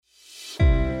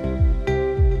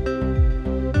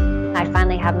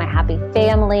finally have my happy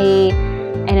family.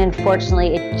 And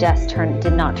unfortunately, it just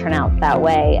did not turn out that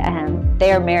way.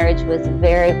 Their marriage was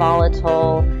very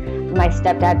volatile. My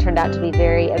stepdad turned out to be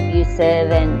very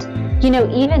abusive. And,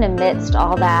 even amidst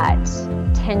all that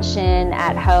tension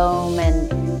at home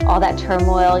and all that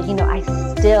turmoil, I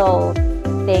still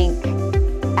think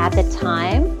at the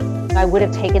time I would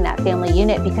have taken that family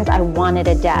unit because I wanted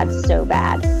a dad so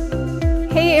bad.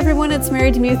 Hey everyone, it's Mary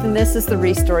DeMuth and this is the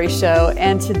Restory Show.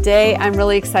 And today I'm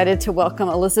really excited to welcome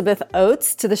Elizabeth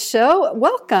Oates to the show.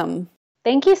 Welcome.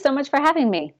 Thank you so much for having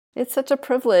me. It's such a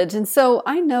privilege. And so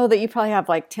I know that you probably have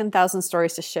like 10,000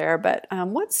 stories to share, but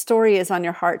what story is on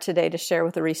your heart today to share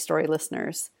with the Restory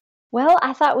listeners? Well,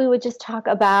 I thought we would just talk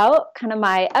about kind of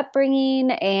my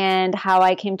upbringing and how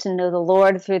I came to know the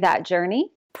Lord through that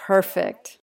journey.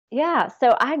 Perfect. Yeah,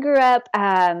 so I grew up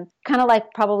kind of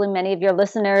like probably many of your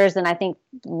listeners, and I think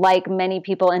like many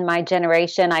people in my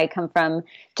generation, I come from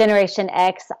Generation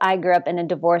X. I grew up in a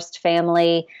divorced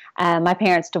family. My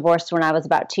parents divorced when I was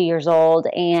about 2 years old,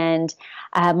 and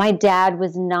my dad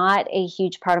was not a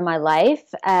huge part of my life.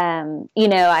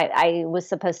 I was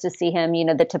supposed to see him,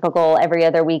 the typical every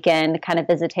other weekend kind of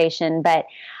visitation, but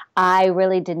I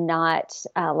really did not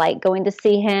like going to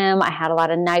see him. I had a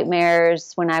lot of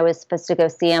nightmares when I was supposed to go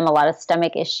see him, a lot of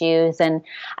stomach issues. And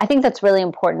I think that's really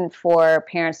important for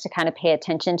parents to kind of pay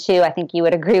attention to. I think you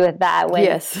would agree with that.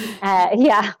 Yes.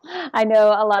 Yeah, I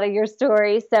know a lot of your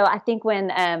stories. So I think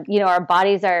when, our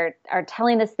bodies are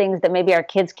telling us things that maybe our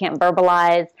kids can't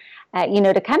verbalize,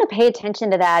 to kind of pay attention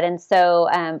to that. And so,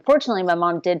 fortunately, my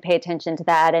mom did pay attention to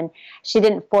that, and she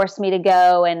didn't force me to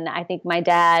go. And I think my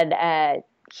dad,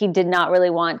 he did not really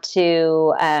want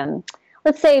to,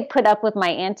 let's say, put up with my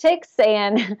antics.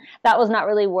 And that was not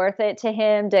really worth it to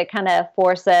him to kind of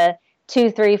force a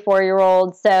 2, 3,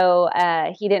 4-year-old. So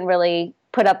he didn't really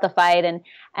put up the fight. And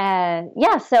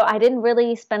so I didn't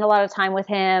really spend a lot of time with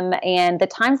him. And the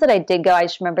times that I did go, I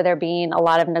just remember there being a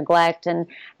lot of neglect and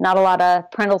not a lot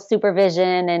of parental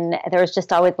supervision. And there was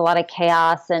just always a lot of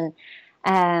chaos and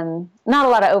not a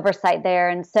lot of oversight there.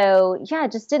 And so, I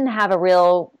just didn't have a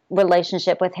real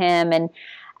relationship with him. And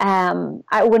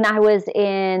when I was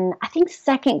in, I think,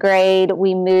 second grade,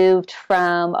 we moved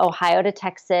from Ohio to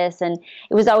Texas. And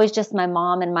it was always just my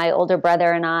mom and my older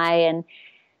brother and I. And,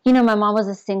 my mom was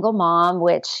a single mom,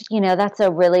 which, that's a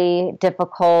really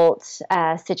difficult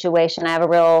situation. I have a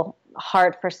real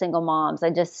heart for single moms.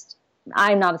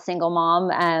 I'm not a single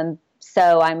mom.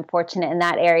 So I'm fortunate in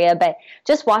that area, but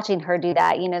just watching her do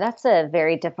that, that's a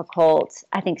very difficult,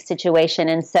 I think, situation.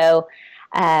 And so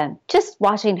just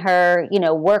watching her,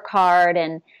 work hard.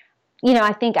 And,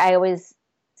 I think I always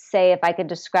say, if I could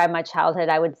describe my childhood,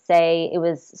 I would say it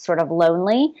was sort of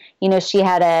lonely.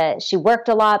 She worked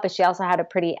a lot, but she also had a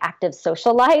pretty active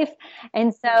social life.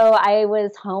 And so I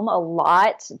was home a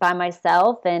lot by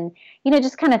myself and,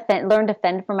 just kind of learned to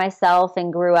fend for myself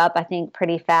and grew up, I think,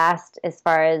 pretty fast as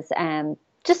far as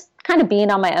just kind of being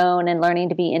on my own and learning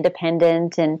to be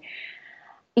independent. And,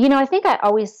 I think I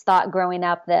always thought growing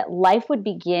up that life would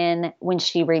begin when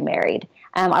she remarried.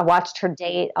 I watched her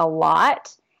date a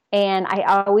lot. And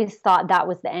I always thought that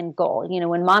was the end goal.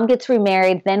 When mom gets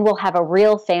remarried, then we'll have a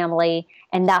real family,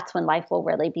 and that's when life will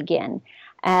really begin.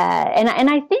 And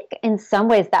I think in some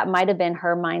ways that might have been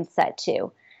her mindset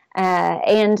too.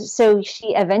 And so she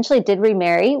eventually did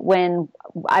remarry when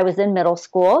I was in middle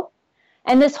school.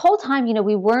 And this whole time,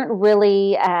 we weren't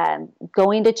really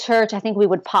going to church. I think we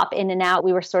would pop in and out.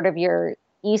 We were sort of your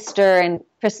Easter and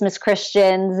Christmas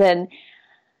Christians, and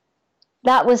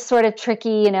that was sort of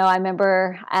tricky. I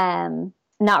remember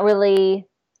not really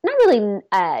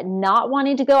not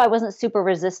wanting to go. I wasn't super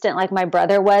resistant like my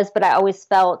brother was, but I always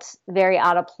felt very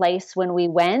out of place when we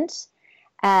went.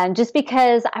 Just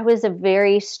because I was a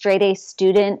very straight A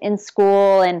student in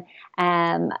school and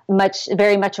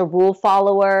very much a rule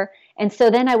follower. And so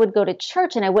then I would go to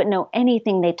church and I wouldn't know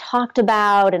anything they talked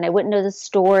about and I wouldn't know the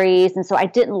stories. And so I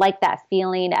didn't like that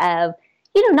feeling of,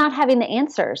 not having the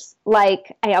answers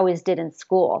like I always did in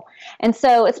school. And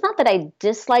so it's not that I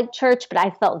disliked church, but I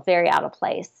felt very out of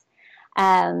place.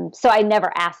 So I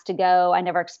never asked to go. I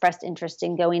never expressed interest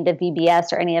in going to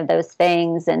VBS or any of those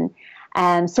things. And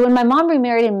so when my mom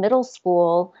remarried in middle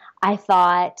school, I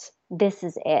thought, this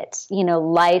is it.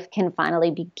 Life can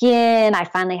finally begin. I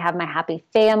finally have my happy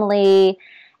family.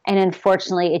 And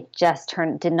unfortunately, it just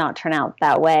did not turn out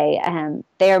that way.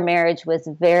 Their marriage was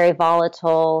very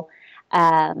volatile.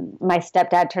 My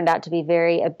stepdad turned out to be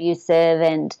very abusive.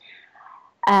 And,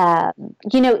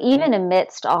 even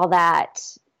amidst all that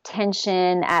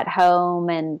tension at home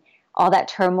and all that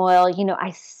turmoil,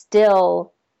 I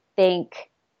still think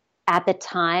at the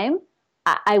time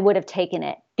I would have taken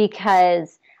it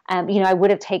because, I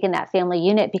would have taken that family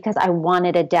unit because I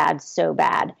wanted a dad so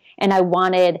bad. And I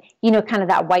wanted, kind of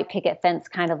that white picket fence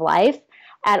kind of life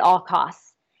at all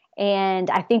costs. And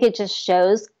I think it just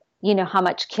shows, how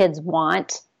much kids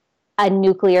want a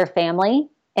nuclear family,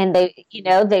 and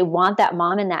they want that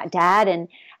mom and that dad,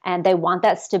 and they want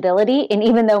that stability. And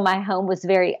even though my home was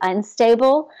very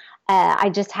unstable, I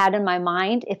just had in my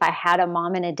mind, if I had a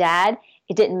mom and a dad,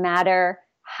 it didn't matter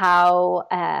how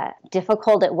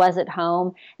difficult it was at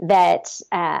home, that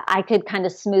I could kind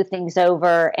of smooth things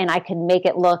over and I could make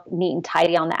it look neat and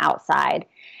tidy on the outside.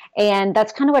 And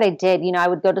that's kind of what I did. I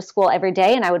would go to school every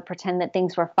day and I would pretend that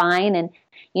things were fine. And,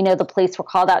 the police were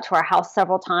called out to our house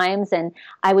several times, and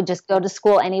I would just go to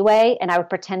school anyway. And I would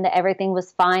pretend that everything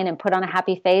was fine and put on a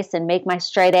happy face and make my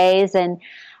straight A's. And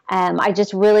I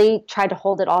just really tried to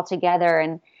hold it all together.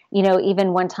 And,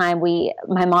 even one time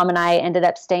my mom and I ended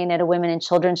up staying at a women and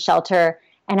children's shelter.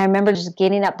 And I remember just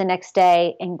getting up the next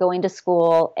day and going to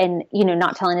school and,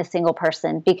 not telling a single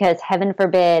person, because heaven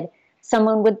forbid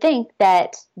someone would think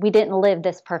that we didn't live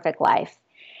this perfect life,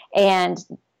 and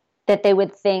that they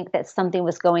would think that something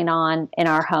was going on in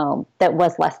our home that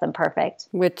was less than perfect.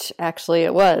 Which actually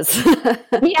it was.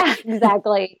 Yeah,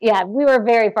 exactly. Yeah, we were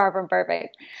very far from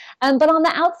perfect. But on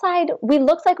the outside, we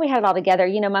looked like we had it all together.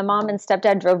 My mom and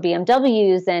stepdad drove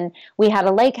BMWs, and we had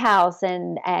a lake house,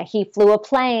 and he flew a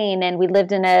plane, and we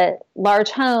lived in a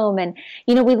large home. And,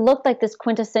 we looked like this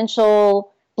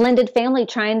quintessential blended family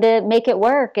trying to make it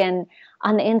work. And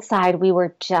on the inside, we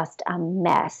were just a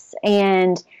mess.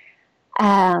 And,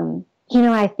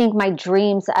 I think my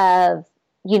dreams of,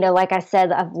 like I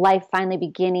said, of life finally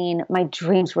beginning, my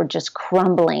dreams were just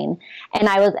crumbling. And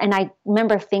I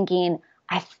remember thinking,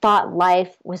 I thought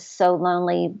life was so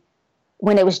lonely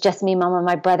when it was just me, mom, and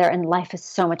my brother, and life is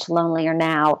so much lonelier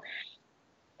now.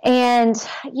 And,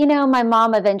 my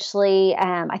mom eventually,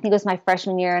 I think it was my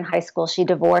freshman year in high school, she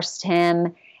divorced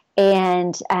him.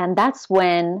 And that's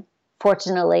when,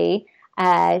 fortunately,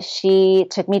 she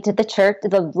took me to the church,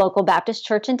 the local Baptist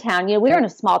church in town. We were in a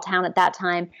small town at that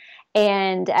time.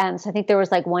 And so I think there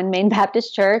was like one main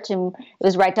Baptist church, and it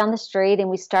was right down the street, and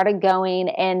we started going.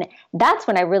 And that's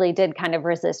when I really did kind of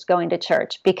resist going to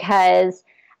church, because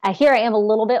here I am, a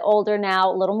little bit older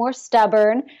now, a little more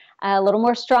stubborn, a little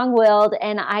more strong-willed.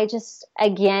 And I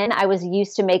was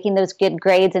used to making those good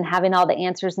grades and having all the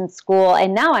answers in school.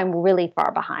 And now I'm really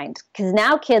far behind, because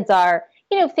now kids are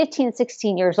 15,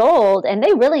 16 years old, and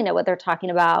they really know what they're talking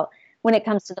about when it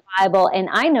comes to the Bible, and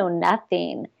I know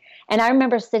nothing. And I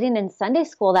remember sitting in Sunday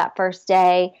school that first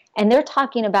day, and they're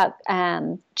talking about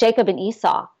Jacob and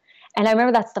Esau. And I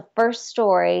remember that's the first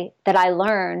story that I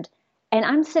learned. And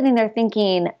I'm sitting there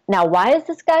thinking, now, why is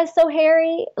this guy so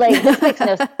hairy? Like, this makes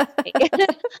no sense to me.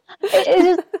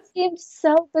 It just seems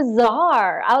so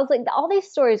bizarre. I was like, all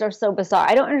these stories are so bizarre.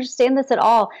 I don't understand this at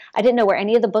all. I didn't know where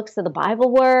any of the books of the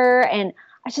Bible were. And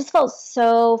I just felt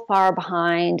so far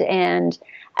behind. And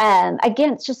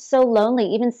again, it's just so lonely.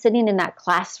 Even sitting in that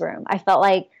classroom, I felt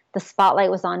like the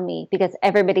spotlight was on me, because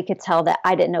everybody could tell that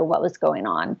I didn't know what was going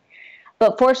on.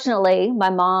 But fortunately,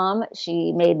 my mom,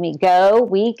 she made me go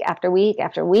week after week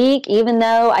after week, even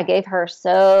though I gave her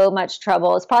so much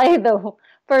trouble. It's probably the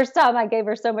first time I gave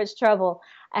her so much trouble.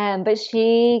 But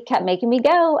she kept making me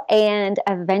go. And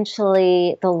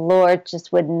eventually, the Lord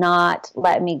just would not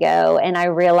let me go. And I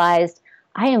realized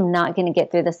I am not going to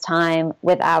get through this time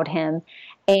without him.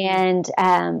 And,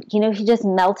 he just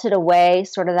melted away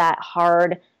sort of that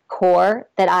hard core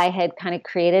that I had kind of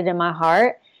created in my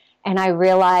heart. And I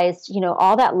realized,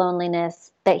 all that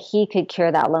loneliness, that he could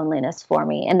cure that loneliness for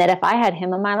me. And that if I had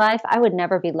him in my life, I would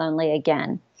never be lonely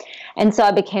again. And so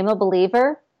I became a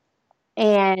believer.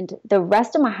 And the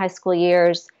rest of my high school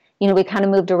years, we kind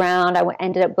of moved around. I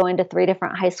ended up going to 3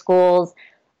 different high schools.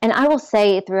 And I will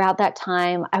say, throughout that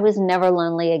time, I was never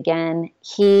lonely again.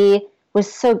 He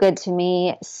was so good to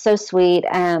me, so sweet,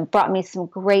 brought me some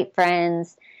great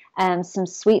friends, some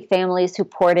sweet families who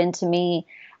poured into me.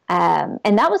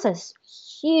 And that was a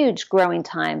huge growing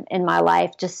time in my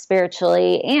life, just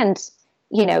spiritually, and,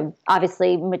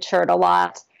 obviously matured a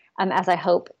lot, as I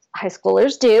hope high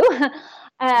schoolers do.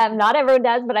 Not everyone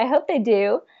does, but I hope they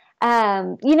do.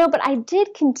 But I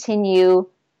did continue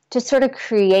to sort of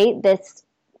create this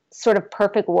sort of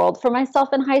perfect world for myself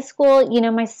in high school.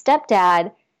 My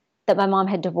stepdad that my mom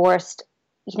had divorced,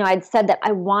 I'd said that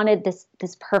I wanted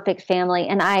this perfect family,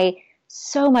 and I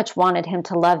so much wanted him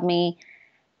to love me.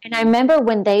 And I remember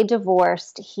when they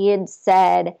divorced, he had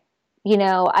said,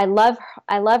 I love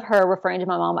her, referring to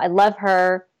my mom. I love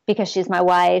her because she's my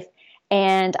wife.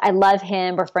 And I love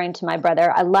him, referring to my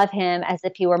brother. I love him as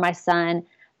if he were my son.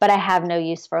 but I have no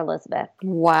use for Elizabeth.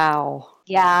 Wow.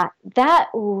 Yeah, that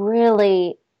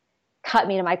really cut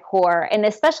me to my core. And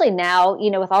especially now,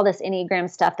 with all this Enneagram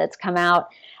stuff that's come out,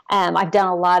 I've done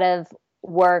a lot of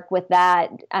work with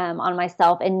that on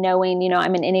myself, and knowing,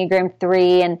 I'm an Enneagram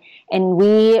 3, and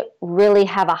we really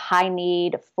have a high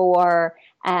need for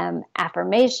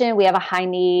affirmation. We have a high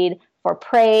need for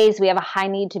praise. We have a high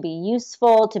need to be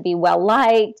useful, to be well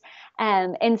liked.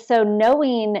 And so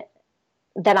knowing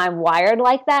that I'm wired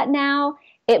like that now,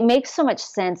 it makes so much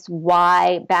sense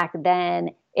why back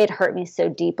then it hurt me so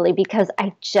deeply, because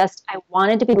I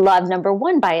wanted to be loved, number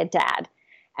one, by a dad.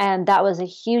 And that was a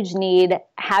huge need,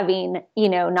 having,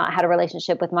 not had a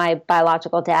relationship with my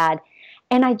biological dad.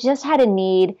 And I just had a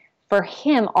need for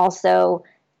him also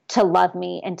to love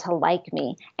me and to like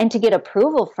me and to get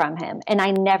approval from him. And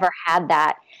I never had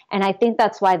that. And I think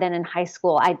that's why then in high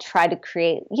school, I tried to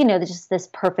create, just this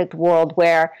perfect world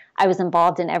where I was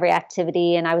involved in every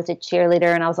activity, and I was a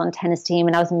cheerleader, and I was on tennis team,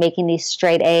 and I was making these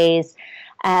straight A's,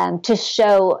 to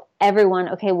show everyone,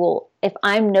 okay, well, if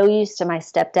I'm no use to my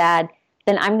stepdad,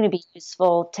 then I'm going to be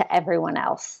useful to everyone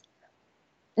else.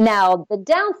 Now, the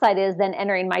downside is then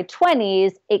entering my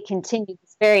 20s, it continued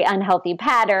this very unhealthy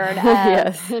pattern.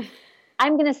 Yes.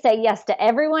 I'm going to say yes to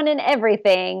everyone and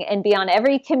everything, and be on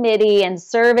every committee and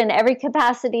serve in every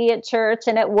capacity at church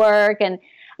and at work. And,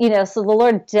 so the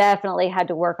Lord definitely had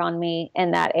to work on me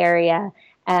in that area,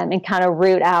 and kind of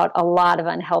root out a lot of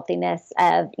unhealthiness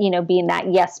of, being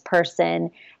that yes person,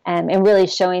 and really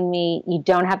showing me you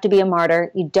don't have to be a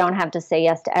martyr. You don't have to say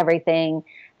yes to everything.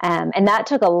 And that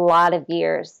took a lot of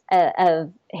years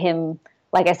of him,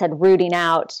 like I said, rooting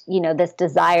out, this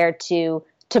desire to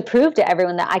prove to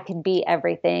everyone that I could be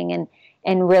everything,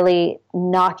 and really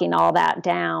knocking all that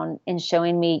down and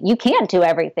showing me you can't do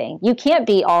everything. You can't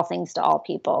be all things to all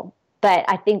people. But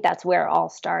I think that's where it all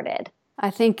started. I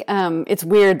think it's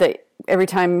weird that every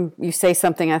time you say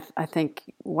something, I think,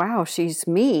 wow, she's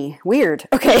me. Weird.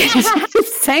 Okay.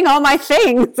 She's saying all my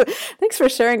things. Thanks for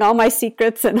sharing all my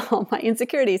secrets and all my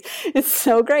insecurities. It's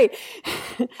so great.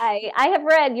 I have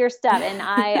read your stuff, and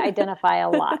I identify a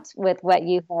lot with what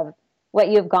you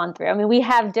have gone through. I mean, we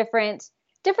have different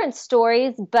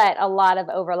stories, but a lot of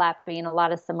overlapping, a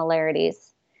lot of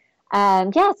similarities.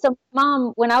 So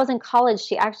Mom, when I was in college,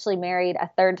 she actually married a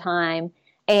third time.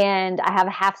 And I have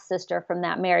a half sister from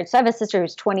that marriage. So I have a sister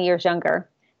who's 20 years younger.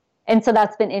 And so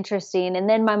that's been interesting. And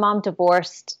then my mom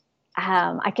divorced,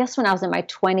 I guess when I was in my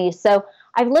 20s. So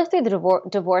I've lived through the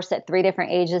divorce at 3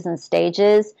 different ages and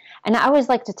stages. And I always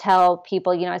like to tell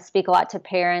people, I speak a lot to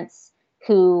parents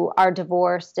who are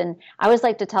divorced. And I always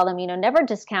like to tell them, never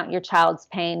discount your child's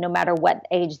pain, no matter what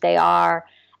age they are.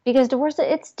 Because divorce,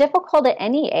 it's difficult at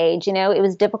any age. It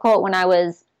was difficult when I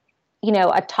was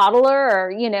a toddler,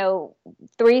 or,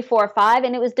 3, 4, 5.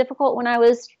 And it was difficult when I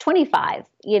was 25,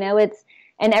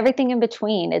 and everything in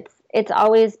between. It's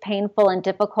always painful and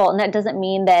difficult. And that doesn't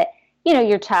mean that,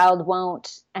 your child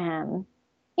won't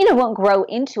grow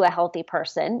into a healthy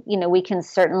person. We can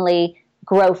certainly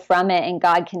grow from it, and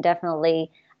God can definitely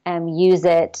use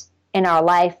it in our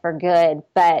life for good.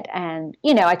 But,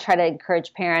 I try to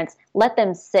encourage parents, let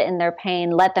them sit in their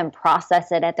pain, let them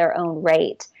process it at their own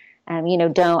rate.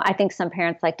 I think some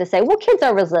parents like to say, well, kids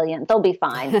are resilient. They'll be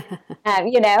fine.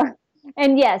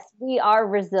 And yes, we are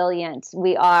resilient.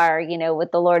 We are,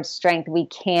 with the Lord's strength, we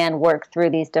can work through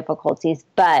these difficulties,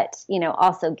 but,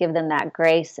 also give them that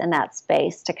grace and that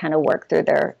space to kind of work through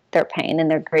their pain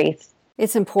and their grief.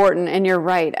 It's important. And you're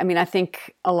right. I mean, I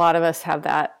think a lot of us have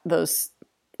those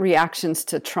reactions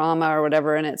to trauma or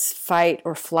whatever, and it's fight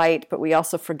or flight, but we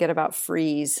also forget about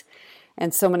freeze.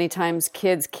 And so many times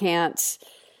kids can't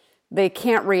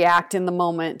react in the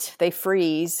moment. They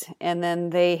freeze, and then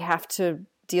they have to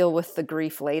deal with the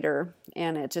grief later.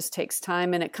 And it just takes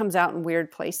time, and it comes out in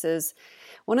weird places.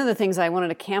 One of the things I wanted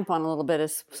to camp on a little bit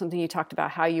is something you talked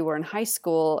about, how you were in high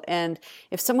school. And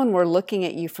if someone were looking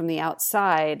at you from the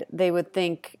outside, they would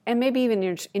think, and maybe even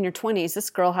in your 20s, this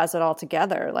girl has it all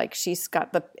together. Like, she's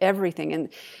got everything. And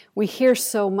we hear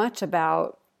so much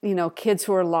about, kids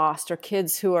who are lost, or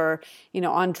kids who are,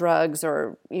 on drugs,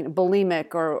 or,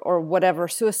 bulimic, or whatever,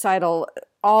 suicidal,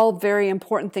 all very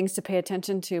important things to pay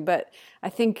attention to. But I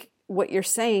think what you're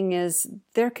saying is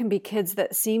there can be kids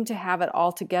that seem to have it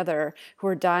all together who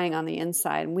are dying on the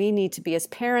inside. We need to be, as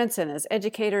parents and as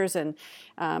educators and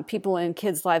people in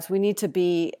kids' lives, we need to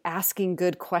be asking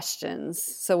good questions.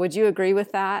 So would you agree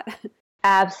with that?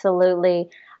 Absolutely.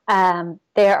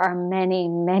 There are many,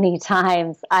 many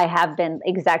times I have been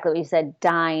exactly what you said,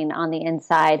 dying on the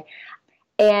inside.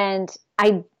 And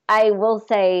I will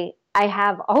say I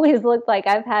have always looked like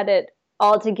I've had it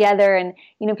all together. And,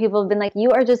 people have been like,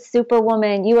 you are just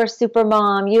superwoman. You are super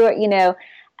mom. You are,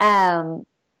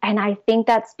 and I think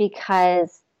that's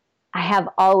because I have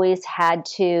always had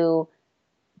to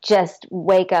just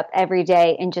wake up every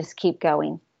day and just keep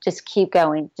going. Just keep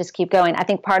going. Just keep going. I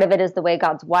think part of it is the way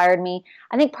God's wired me.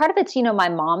 I think part of it's, my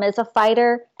mom is a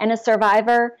fighter and a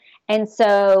survivor. And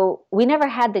so we never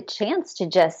had the chance to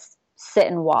just sit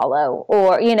and wallow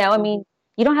or, I mean,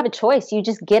 you don't have a choice. You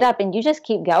just get up and you just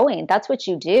keep going. That's what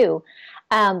you do.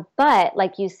 But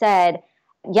like you said,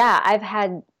 yeah, I've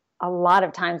had a lot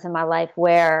of times in my life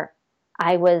where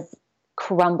I was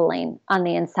crumbling on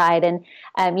the inside. And,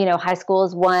 high school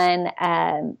is one.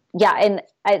 Yeah. And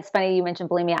it's funny you mentioned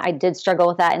bulimia. I did struggle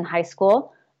with that in high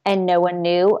school and no one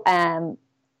knew.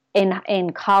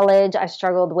 In college, I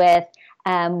struggled with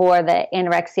more the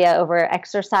anorexia over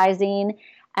exercising.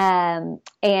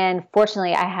 And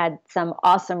fortunately, I had some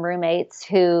awesome roommates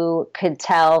who could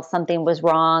tell something was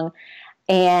wrong.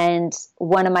 And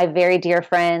one of my very dear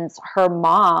friends, her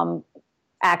mom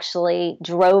actually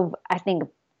drove, I think,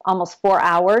 almost 4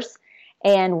 hours.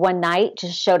 And one night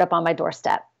just showed up on my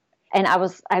doorstep. And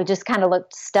I just kind of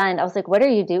looked stunned. I was like, what are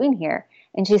you doing here?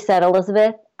 And she said,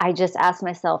 Elizabeth, I just asked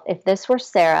myself, if this were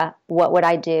Sarah, what would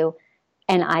I do?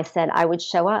 And I said, I would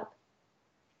show up.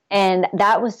 And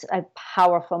that was a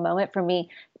powerful moment for me.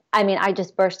 I mean, I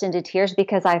just burst into tears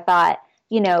because I thought,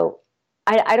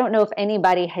 I don't know if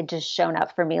anybody had just shown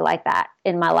up for me like that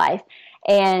in my life.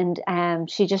 And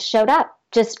she just showed up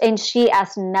and she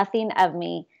asked nothing of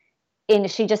me. And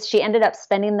she ended up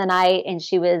spending the night and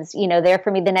she was, there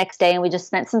for me the next day. And we just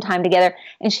spent some time together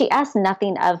and she asked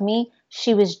nothing of me.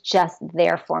 She was just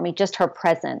there for me, just her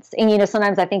presence. And,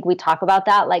 sometimes I think we talk about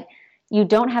that, like you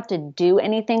don't have to do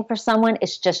anything for someone.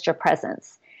 It's just your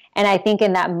presence. And I think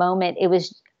in that moment, it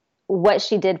was what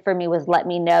she did for me was let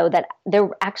me know that there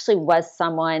actually was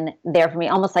someone there for me,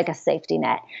 almost like a safety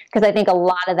net. Because I think a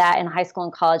lot of that in high school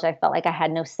and college, I felt like I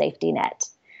had no safety net.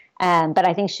 But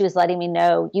I think she was letting me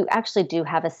know you actually do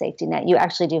have a safety net. You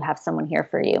actually do have someone here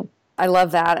for you. I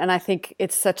love that. And I think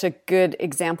it's such a good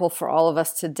example for all of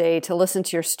us today to listen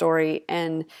to your story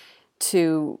and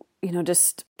to,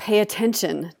 just pay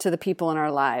attention to the people in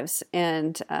our lives.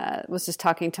 And was just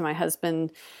talking to my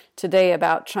husband today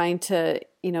about trying to,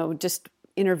 just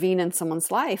intervene in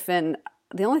someone's life. And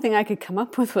the only thing I could come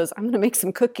up with was I'm going to make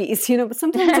some cookies, but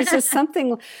sometimes it's just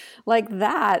something like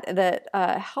that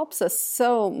helps us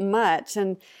so much.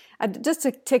 And just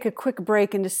to take a quick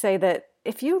break and just say that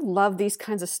if you love these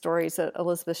kinds of stories that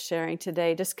Elizabeth's sharing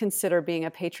today, just consider being a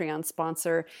Patreon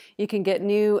sponsor. You can get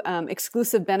new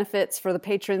exclusive benefits for the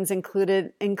patrons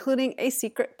including a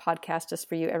secret podcast just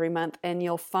for you every month. And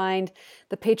you'll find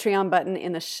the Patreon button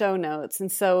in the show notes.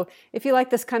 And so if you like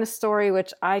this kind of story,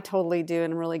 which I totally do,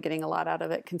 and I'm really getting a lot out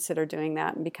of it, consider doing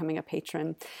that and becoming a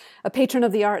patron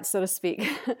of the arts, so to speak.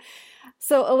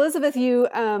 So Elizabeth, you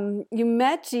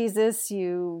met Jesus,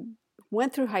 you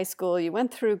went through high school, you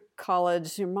went through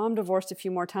college, your mom divorced a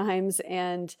few more times,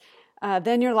 and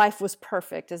then your life was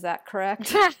perfect. Is that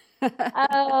correct?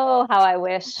 Oh, how I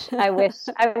wish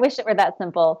it were that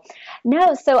simple.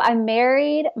 No, so I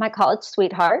married my college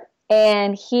sweetheart,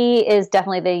 and he is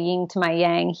definitely the yin to my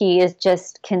yang. He is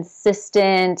just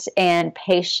consistent and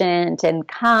patient and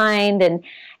kind. And,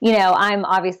 I'm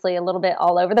obviously a little bit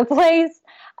all over the place.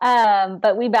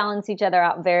 But we balance each other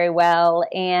out very well.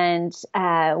 And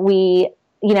I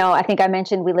think I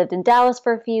mentioned we lived in Dallas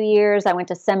for a few years. I went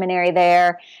to seminary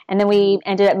there. And then we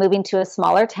ended up moving to a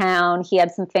smaller town. He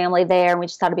had some family there, and we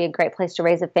just thought it'd be a great place to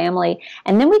raise a family.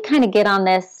 And then we kind of get on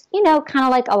this, kind of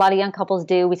like a lot of young couples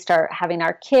do. We start having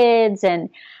our kids, and,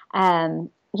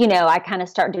 I kind of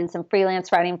start doing some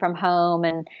freelance writing from home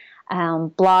and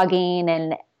blogging.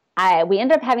 And we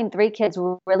ended up having 3 kids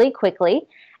really quickly.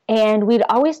 And we'd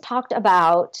always talked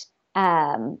about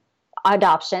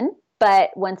adoption.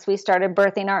 But once we started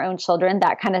birthing our own children,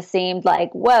 that kind of seemed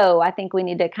like, whoa, I think we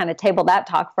need to kind of table that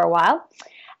talk for a while.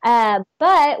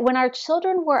 But when our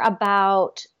children were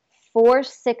about 4,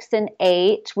 6, and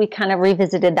 8, we kind of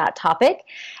revisited that topic.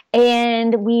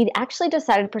 And we actually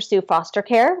decided to pursue foster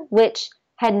care, which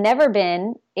had never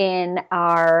been in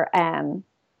our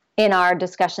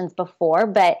discussions before.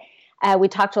 But we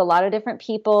talked to a lot of different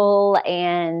people,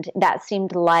 and that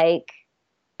seemed like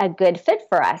a good fit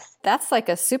for us. That's like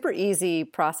a super easy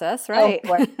process, right?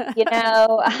 I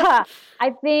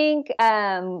think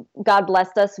God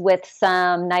blessed us with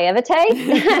some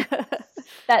naivete.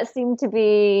 That seemed to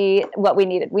be what we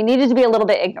needed. We needed to be a little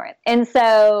bit ignorant. And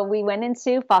so we went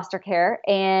into foster care,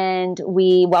 and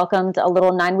we welcomed a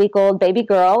little 9-week-old baby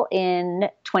girl in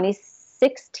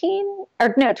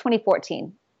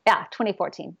 2014. Yeah,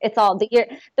 2014. It's all the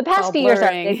It's past all few years are a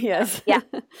blurring. big blur. Yes. Yeah.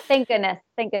 Thank goodness.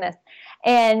 Thank goodness.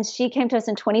 And she came to us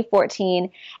in 2014.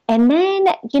 And then,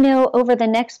 over the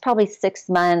next probably 6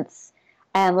 months,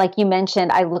 like you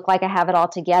mentioned, I look like I have it all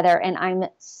together. And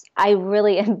I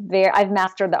really am I've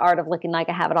mastered the art of looking like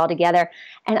I have it all together.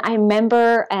 And I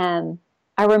remember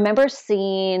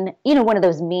seeing, one of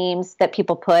those memes that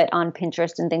people put on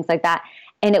Pinterest and things like that.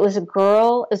 And it was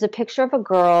a picture of a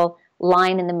girl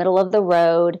lying in the middle of the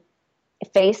road,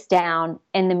 face down,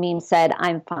 and the meme said,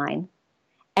 "I'm fine."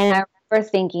 And I remember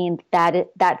thinking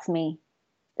that's me.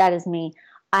 That is me.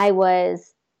 I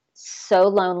was so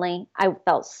lonely. I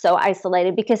felt so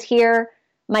isolated because here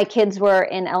my kids were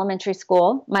in elementary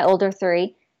school, my older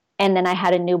three, and then I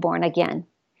had a newborn again.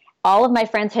 All of my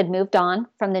friends had moved on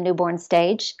from the newborn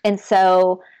stage. And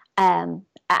so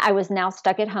I was now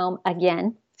stuck at home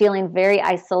again, feeling very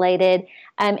isolated.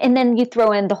 And then you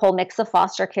throw in the whole mix of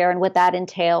foster care and what that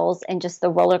entails, and just the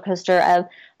roller coaster of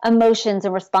emotions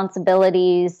and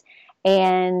responsibilities.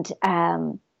 And,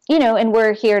 and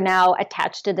we're here now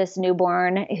attached to this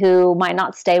newborn who might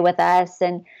not stay with us.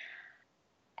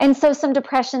 And so some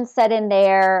depression set in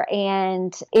there,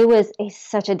 and it was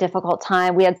such a difficult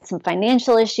time. We had some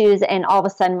financial issues, and all of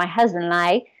a sudden my husband and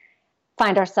I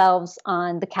find ourselves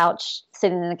on the couch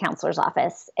sitting in the counselor's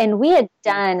office. And we had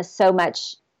done so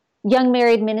much young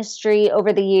married ministry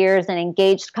over the years and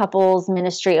engaged couples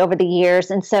ministry over the years.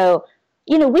 And so,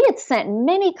 we had sent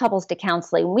many couples to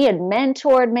counseling. We had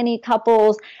mentored many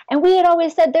couples, and we had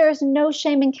always said, there's no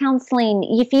shame in counseling.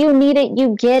 If you need it,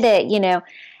 you get it.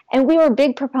 And we were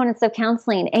big proponents of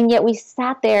counseling. And yet we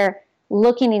sat there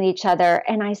looking at each other.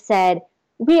 And I said,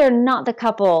 we are not the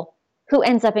couple who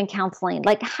ends up in counseling.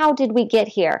 Like, how did we get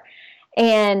here?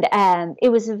 And it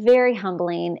was very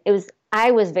humbling.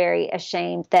 I was very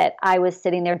ashamed that I was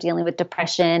sitting there dealing with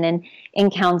depression and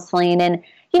in counseling. And,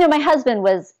 my husband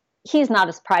he's not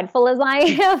as prideful as I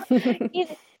am.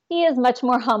 He is much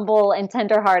more humble and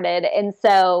tenderhearted. And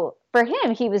so for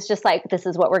him, he was just like, this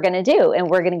is what we're going to do. And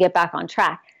we're going to get back on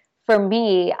track. For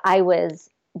me, I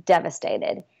was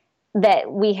devastated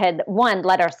that we had, one,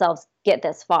 let ourselves get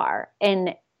this far.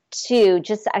 And two,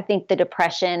 just I think the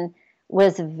depression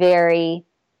was very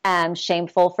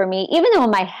shameful for me, even though in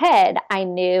my head I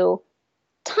knew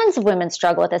tons of women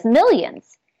struggle with this,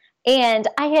 millions. And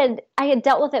I had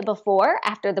dealt with it before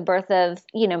after the birth of,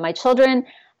 my children.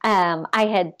 I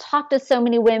had talked to so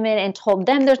many women and told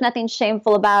them there's nothing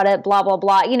shameful about it, blah, blah,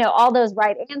 blah, all those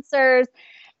right answers.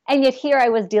 And yet here I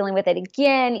was dealing with it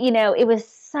again. It was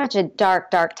such a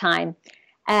dark, dark time.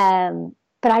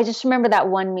 But I just remember that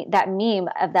meme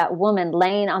of that woman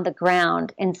laying on the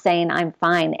ground and saying, "I'm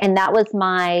fine." And that was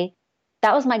my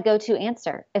go-to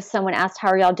answer. If someone asked, "How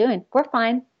are y'all doing?" "We're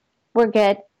fine. We're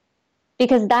good."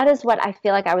 Because that is what I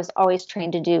feel like I was always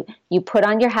trained to do. You put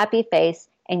on your happy face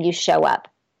and you show up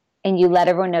and you let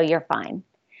everyone know you're fine.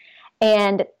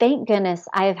 And thank goodness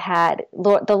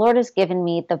the Lord has given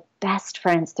me the best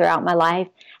friends throughout my life.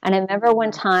 And I remember one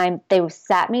time they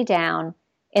sat me down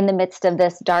in the midst of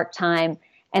this dark time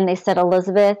and they said,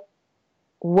 "Elizabeth,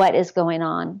 what is going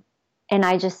on?" And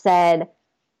I just said,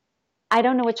 "I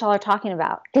don't know what y'all are talking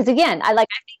about." Because again, I think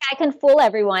I can fool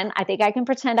everyone. I think I can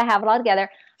pretend I have it all together.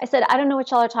 I said, "I don't know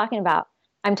what y'all are talking about.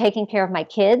 I'm taking care of my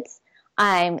kids.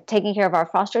 I'm taking care of our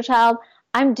foster child.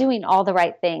 I'm doing all the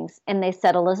right things." And they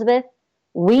said, "Elizabeth,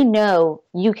 we know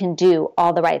you can do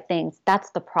all the right things. That's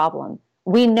the problem.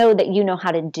 We know that you know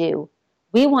how to do.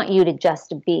 We want you to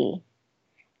just be."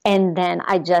 And then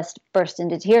I just burst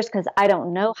into tears because I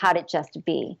don't know how to just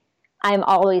be. I'm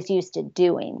always used to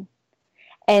doing.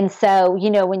 And so,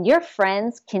 when your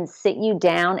friends can sit you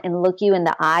down and look you in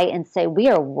the eye and say, "We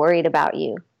are worried about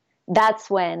you," that's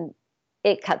when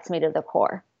it cuts me to the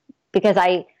core, because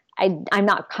I'm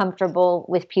not comfortable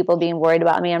with people being worried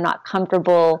about me. I'm not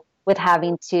comfortable with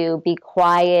having to be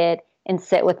quiet and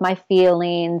sit with my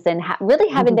feelings and really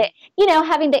having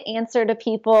to answer to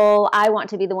people. I want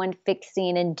to be the one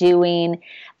fixing and doing.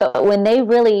 But when they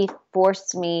really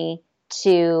forced me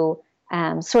to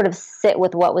sort of sit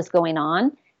with what was going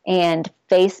on and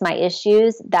face my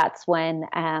issues, that's when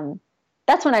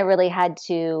I really had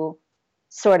to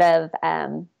sort of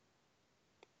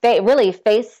really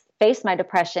face my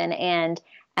depression and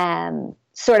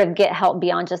sort of get help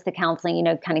beyond just the counseling,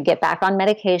 kind of get back on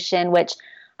medication, which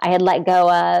I had let go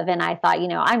of. And I thought,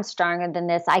 I'm stronger than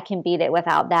this. I can beat it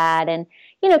without that. And,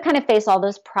 kind of face all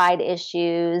those pride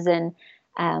issues and,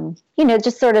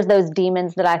 just sort of those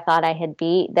demons that I thought I had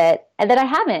beat that I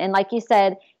haven't. And like you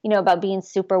said, about being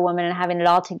superwoman and having it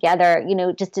all together,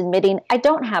 just admitting I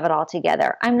don't have it all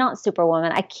together. I'm not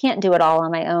superwoman. I can't do it all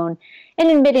on my own. And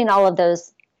admitting all of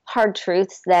those hard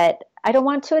truths that I don't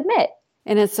want to admit.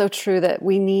 And it's so true that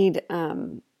we need,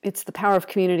 it's the power of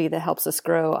community that helps us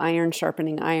grow, iron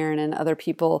sharpening iron, and other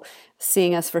people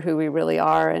seeing us for who we really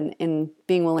are, and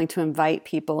being willing to invite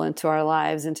people into our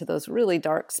lives, into those really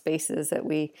dark spaces that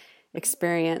we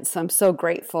experience. I'm so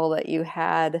grateful that you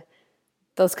had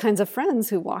those kinds of friends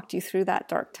who walked you through that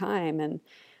dark time. And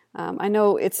I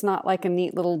know it's not like a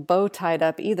neat little bow tied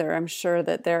up either. I'm sure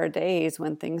that there are days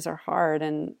when things are hard,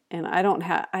 and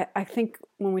I think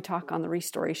when we talk on the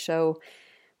Restory show,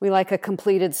 we like a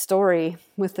completed story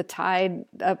with the tied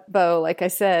up bow, like I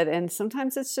said, and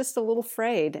sometimes it's just a little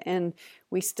frayed, and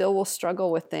we still will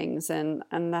struggle with things. And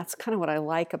that's kind of what I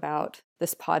like about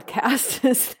this podcast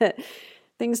is that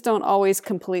things don't always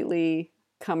completely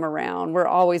come around. We're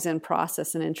always in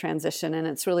process and in transition, and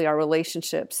it's really our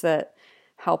relationships that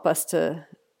help us to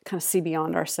kind of see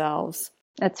beyond ourselves.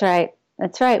 That's right.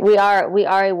 That's right. We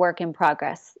are a work in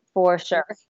progress for sure.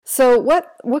 So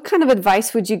what kind of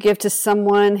advice would you give to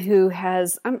someone who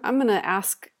has, I'm going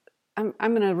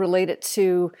to relate it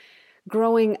to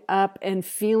growing up and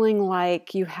feeling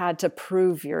like you had to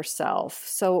prove yourself.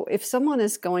 So if someone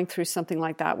is going through something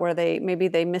like that, where maybe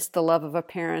they missed the love of a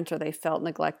parent, or they felt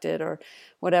neglected or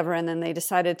whatever, and then they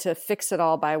decided to fix it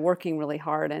all by working really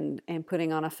hard and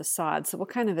putting on a facade. So what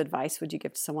kind of advice would you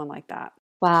give to someone like that?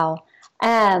 Wow.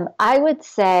 I would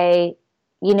say,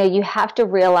 you have to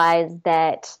realize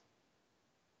that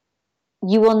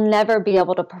you will never be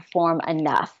able to perform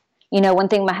enough. One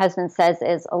thing my husband says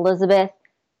is, Elizabeth,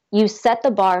 you set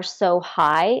the bar so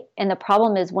high, and the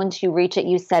problem is once you reach it,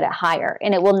 you set it higher,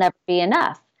 and it will never be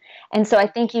enough. And so I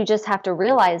think you just have to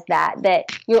realize that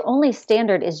your only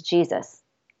standard is Jesus.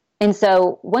 And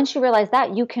so once you realize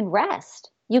that, you can rest.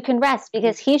 You can rest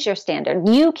because he's your standard.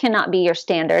 You cannot be your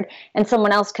standard, and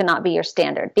someone else cannot be your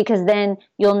standard, because then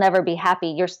you'll never be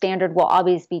happy. Your standard will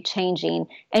always be changing,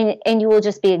 and you will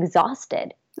just be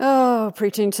exhausted. Oh,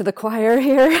 preaching to the choir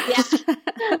here. Yeah,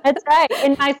 that's right.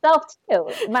 And myself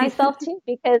too,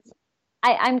 because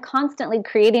I'm constantly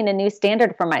creating a new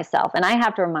standard for myself. And I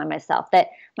have to remind myself that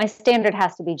my standard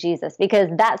has to be Jesus, because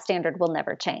that standard will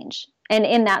never change. And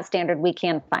in that standard, we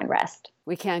can find rest.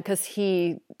 We can, because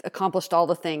he accomplished all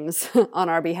the things on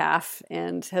our behalf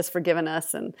and has forgiven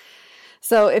us. And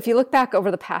so if you look back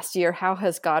over the past year, how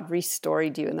has God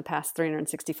restoried you in the past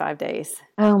 365 days?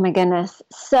 Oh my goodness.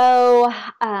 So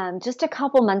just a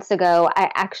couple months ago,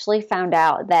 I actually found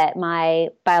out that my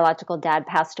biological dad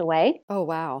passed away. Oh,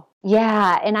 wow.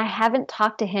 Yeah. And I haven't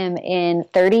talked to him in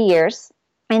 30 years.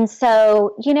 And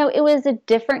so, it was a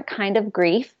different kind of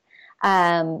grief,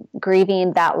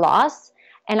 grieving that loss.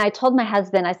 And I told my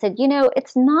husband, I said,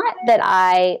 it's not that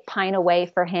I pine away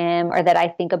for him or that I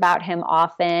think about him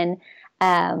often.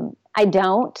 I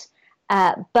don't.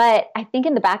 But I think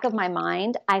in the back of my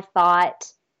mind, I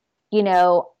thought,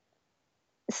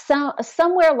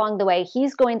 somewhere along the way,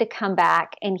 he's going to come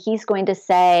back and he's going to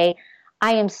say,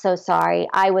 I am so sorry.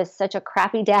 I was such a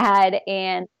crappy dad,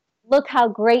 and look how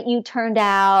great you turned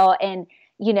out. And,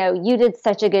 you did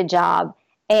such a good job.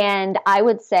 And I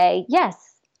would say,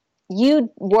 yes,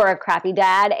 you were a crappy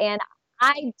dad, and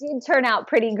I did turn out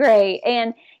pretty great.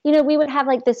 And, we would have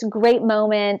like this great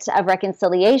moment of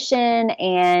reconciliation,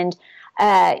 and,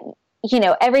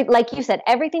 like you said,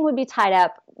 everything would be tied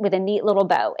up with a neat little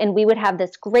bow, and we would have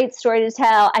this great story to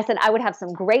tell. I said, I would have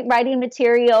some great writing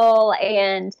material,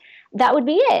 and that would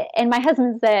be it. And my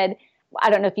husband said, I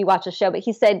don't know if you watch the show, but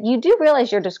he said, you do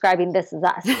realize you're describing This Is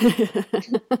Us.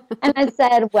 And I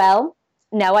said, well,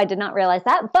 no, I did not realize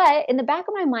that. But in the back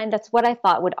of my mind, that's what I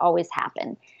thought would always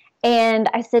happen. And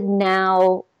I said,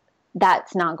 now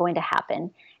that's not going to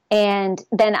happen. And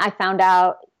then I found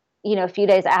out, a few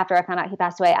days after I found out he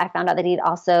passed away, I found out that he'd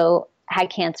also had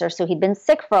cancer. So he'd been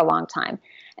sick for a long time.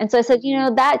 And so I said,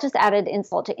 that just added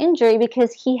insult to injury,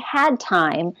 because he had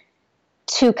time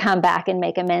to come back and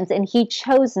make amends, and he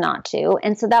chose not to.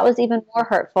 And so that was even more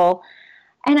hurtful.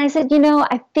 And I said,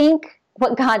 I think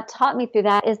what God taught me through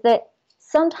that is that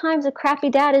sometimes a crappy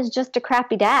dad is just a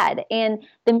crappy dad. And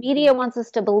the media wants us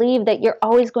to believe that you're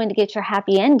always going to get your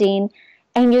happy ending,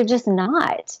 and you're just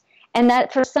not. And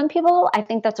that for some people, I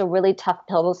think that's a really tough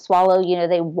pill to swallow.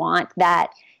 They want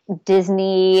that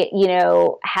Disney,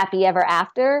 happy ever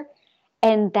after.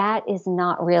 And that is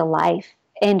not real life.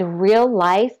 And real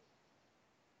life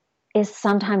is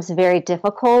sometimes very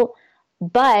difficult.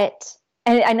 But,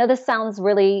 and I know this sounds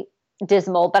really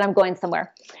dismal, but I'm going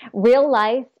somewhere. Real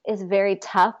life is very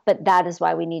tough, but that is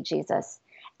why we need Jesus.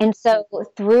 And so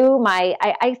through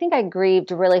I think I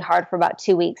grieved really hard for about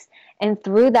 2 weeks. And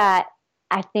through that,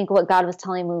 I think what God was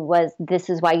telling me was, this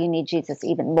is why you need Jesus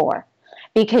even more,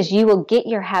 because you will get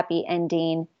your happy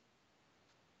ending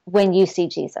when you see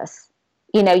Jesus.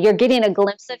 You're getting a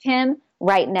glimpse of him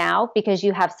right now because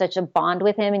you have such a bond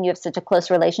with him and you have such a close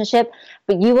relationship,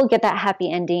 but you will get that happy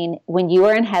ending when you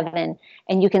are in heaven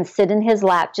and you can sit in his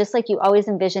lap, just like you always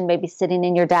envisioned maybe sitting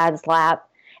in your dad's lap,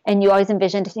 and you always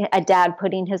envisioned a dad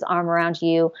putting his arm around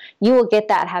you. You will get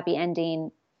that happy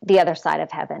ending the other side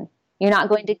of heaven. You're not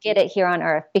going to get it here on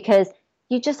earth because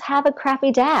you just have a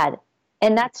crappy dad.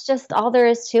 And that's just all there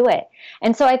is to it.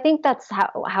 And so I think that's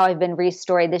how I've been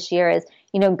restored this year is,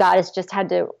 God has just had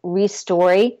to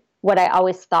restore what I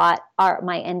always thought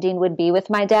my ending would be with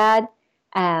my dad.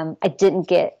 I didn't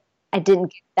get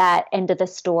that end of the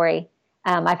story.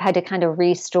 I've had to kind of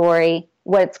restore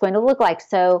what it's going to look like.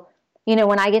 So,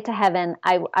 when I get to heaven,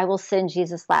 I will sit in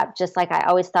Jesus' lap, just like I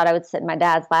always thought I would sit in my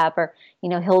dad's lap, or,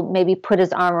 he'll maybe put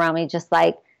his arm around me, just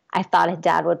like I thought his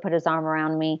dad would put his arm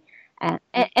around me.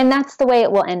 And that's the way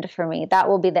it will end for me. That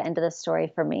will be the end of the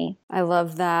story for me. I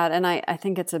love that. And I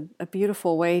think it's a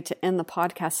beautiful way to end the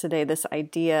podcast today, this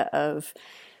idea of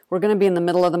we're going to be in the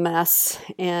middle of the mess.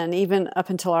 And even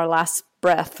up until our last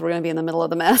breath, we're going to be in the middle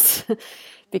of the mess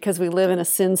because we live in a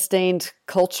sin-stained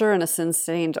culture and a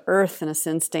sin-stained earth and a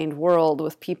sin-stained world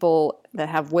with people that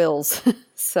have wills.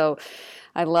 So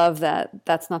I love that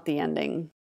that's not the ending.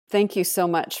 Thank you so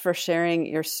much for sharing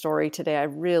your story today. I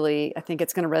think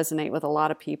it's going to resonate with a lot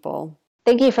of people.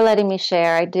 Thank you for letting me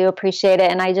share. I do appreciate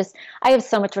it. And I have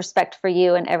so much respect for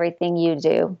you and everything you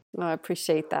do. Oh, I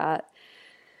appreciate that.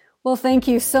 Well, thank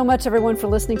you so much, everyone, for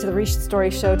listening to the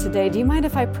Restory Show today. Do you mind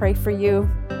if I pray for you?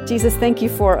 Jesus, thank you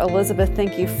for Elizabeth.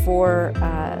 Thank you for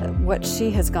what she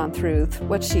has gone through,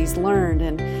 what she's learned.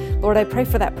 And Lord, I pray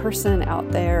for that person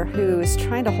out there who is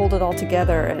trying to hold it all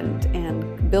together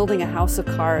and building a house of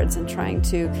cards and trying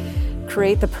to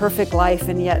create the perfect life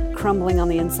and yet crumbling on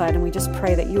the inside. And we just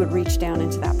pray that you would reach down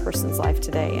into that person's life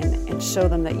today and show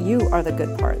them that you are the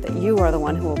good part, that you are the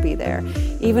one who will be there.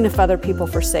 Even if other people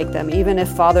forsake them, even if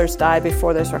fathers die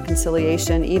before there's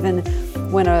reconciliation, even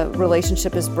when a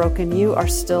relationship is broken, you are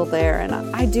still there. And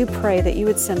I do pray that you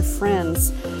would send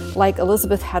friends like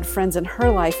Elizabeth had friends in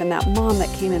her life and that mom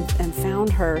that came in and found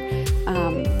her,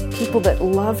 people that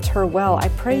loved her well. I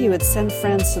pray you would send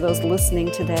friends to those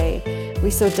listening today. We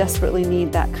so desperately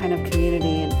need that kind of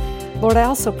community. And Lord, I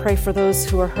also pray for those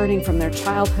who are hurting from their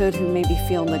childhood, who maybe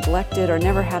feel neglected or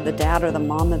never had the dad or the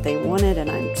mom that they wanted.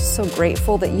 And I'm just so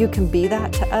grateful that you can be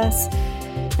that to us.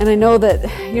 And I know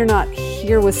that you're not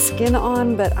here with skin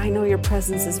on, but I know your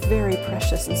presence is very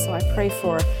precious. And so I pray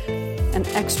for an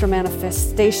extra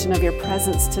manifestation of your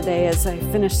presence today as I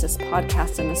finish this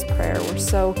podcast and this prayer. We're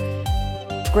so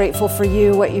grateful for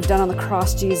you, what you've done on the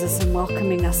cross, Jesus, and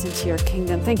welcoming us into your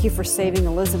kingdom. Thank you for saving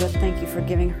Elizabeth. Thank you for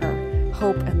giving her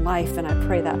hope and life. And I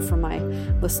pray that for my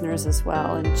listeners as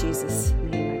well. In Jesus'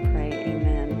 name I pray.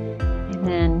 Amen.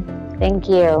 Amen. Thank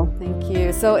you. Thank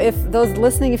you. So if those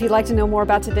listening, if you'd like to know more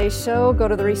about today's show, go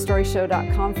to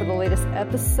therestoryshow.com for the latest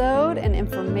episode and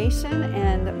information.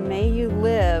 And may you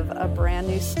live a brand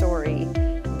new story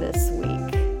this week.